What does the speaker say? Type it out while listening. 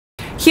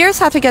Here's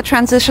how to get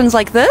transitions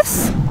like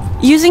this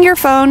using your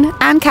phone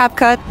and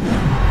CapCut,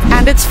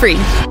 and it's free.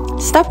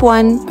 Step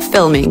 1,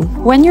 filming.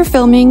 When you're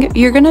filming,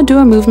 you're gonna do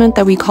a movement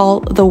that we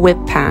call the whip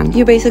pan.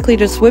 You basically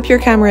just whip your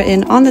camera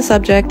in on the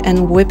subject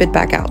and whip it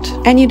back out.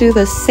 And you do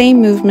the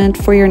same movement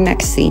for your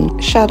next scene.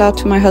 Shout out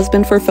to my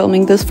husband for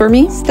filming this for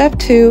me. Step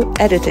 2,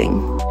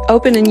 editing.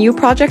 Open a new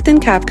project in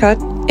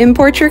CapCut.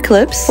 Import your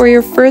clips. For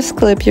your first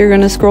clip, you're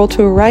gonna scroll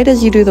to right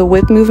as you do the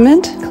whip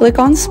movement, click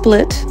on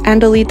split, and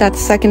delete that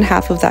second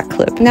half of that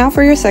clip. Now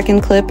for your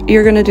second clip,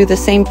 you're gonna do the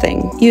same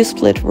thing. You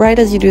split right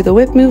as you do the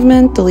whip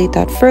movement, delete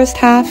that first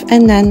half,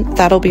 and then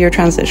that'll be your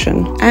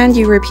transition. And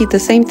you repeat the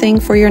same thing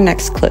for your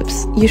next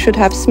clips. You should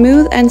have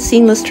smooth and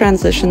seamless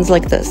transitions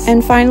like this.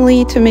 And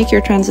finally, to make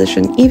your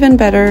transition even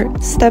better,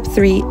 step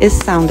 3 is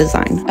sound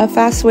design. A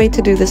fast way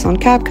to do this on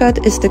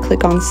CapCut is to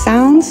click on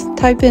sounds,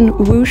 type in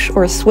whoosh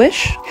or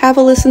swish, have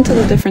a listen to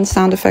the different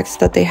sound effects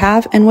that they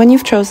have, and when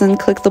you've chosen,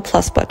 click the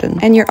plus button.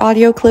 And your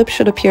audio clip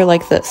should appear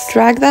like this.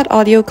 Drag that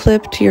audio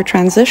clip to your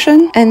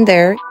transition, and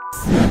there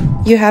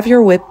you have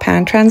your whip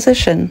pan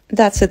transition.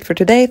 That's it for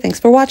today. Thanks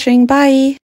for watching. Bye!